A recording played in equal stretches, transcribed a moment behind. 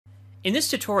In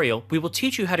this tutorial, we will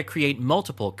teach you how to create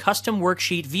multiple custom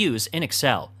worksheet views in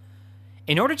Excel.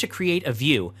 In order to create a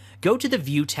view, go to the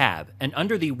View tab, and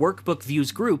under the Workbook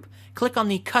Views group, click on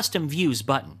the Custom Views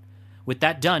button. With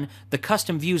that done, the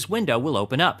Custom Views window will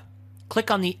open up. Click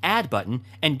on the Add button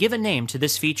and give a name to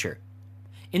this feature.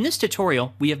 In this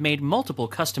tutorial, we have made multiple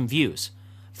custom views.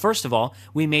 First of all,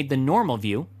 we made the normal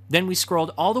view, then we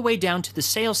scrolled all the way down to the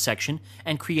Sales section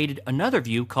and created another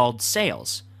view called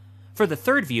Sales. For the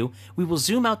third view, we will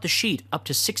zoom out the sheet up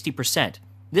to 60%.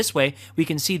 This way, we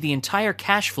can see the entire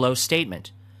cash flow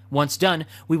statement. Once done,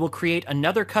 we will create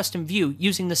another custom view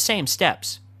using the same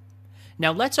steps.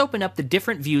 Now let's open up the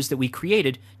different views that we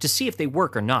created to see if they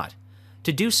work or not.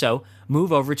 To do so,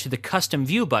 move over to the Custom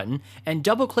View button and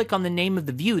double-click on the name of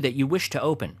the view that you wish to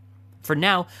open. For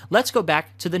now, let's go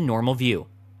back to the normal view.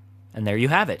 And there you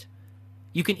have it.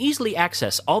 You can easily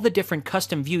access all the different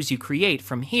custom views you create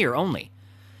from here only.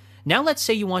 Now let's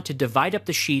say you want to divide up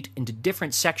the sheet into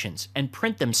different sections and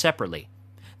print them separately.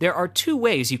 There are two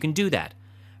ways you can do that.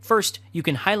 First, you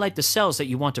can highlight the cells that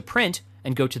you want to print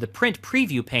and go to the Print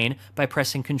Preview pane by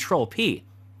pressing Ctrl-P.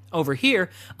 Over here,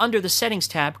 under the Settings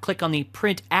tab, click on the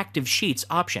Print Active Sheets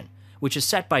option, which is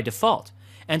set by default,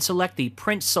 and select the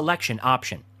Print Selection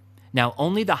option. Now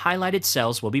only the highlighted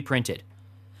cells will be printed.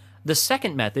 The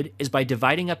second method is by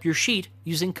dividing up your sheet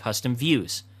using custom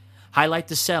views. Highlight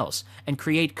the cells and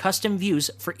create custom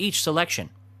views for each selection.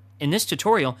 In this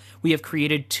tutorial, we have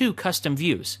created two custom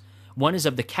views. One is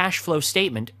of the cash flow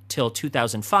statement till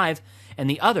 2005, and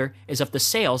the other is of the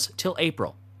sales till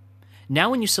April. Now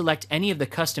when you select any of the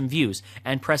custom views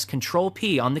and press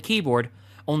Ctrl-P on the keyboard,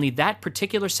 only that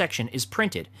particular section is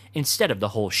printed instead of the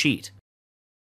whole sheet.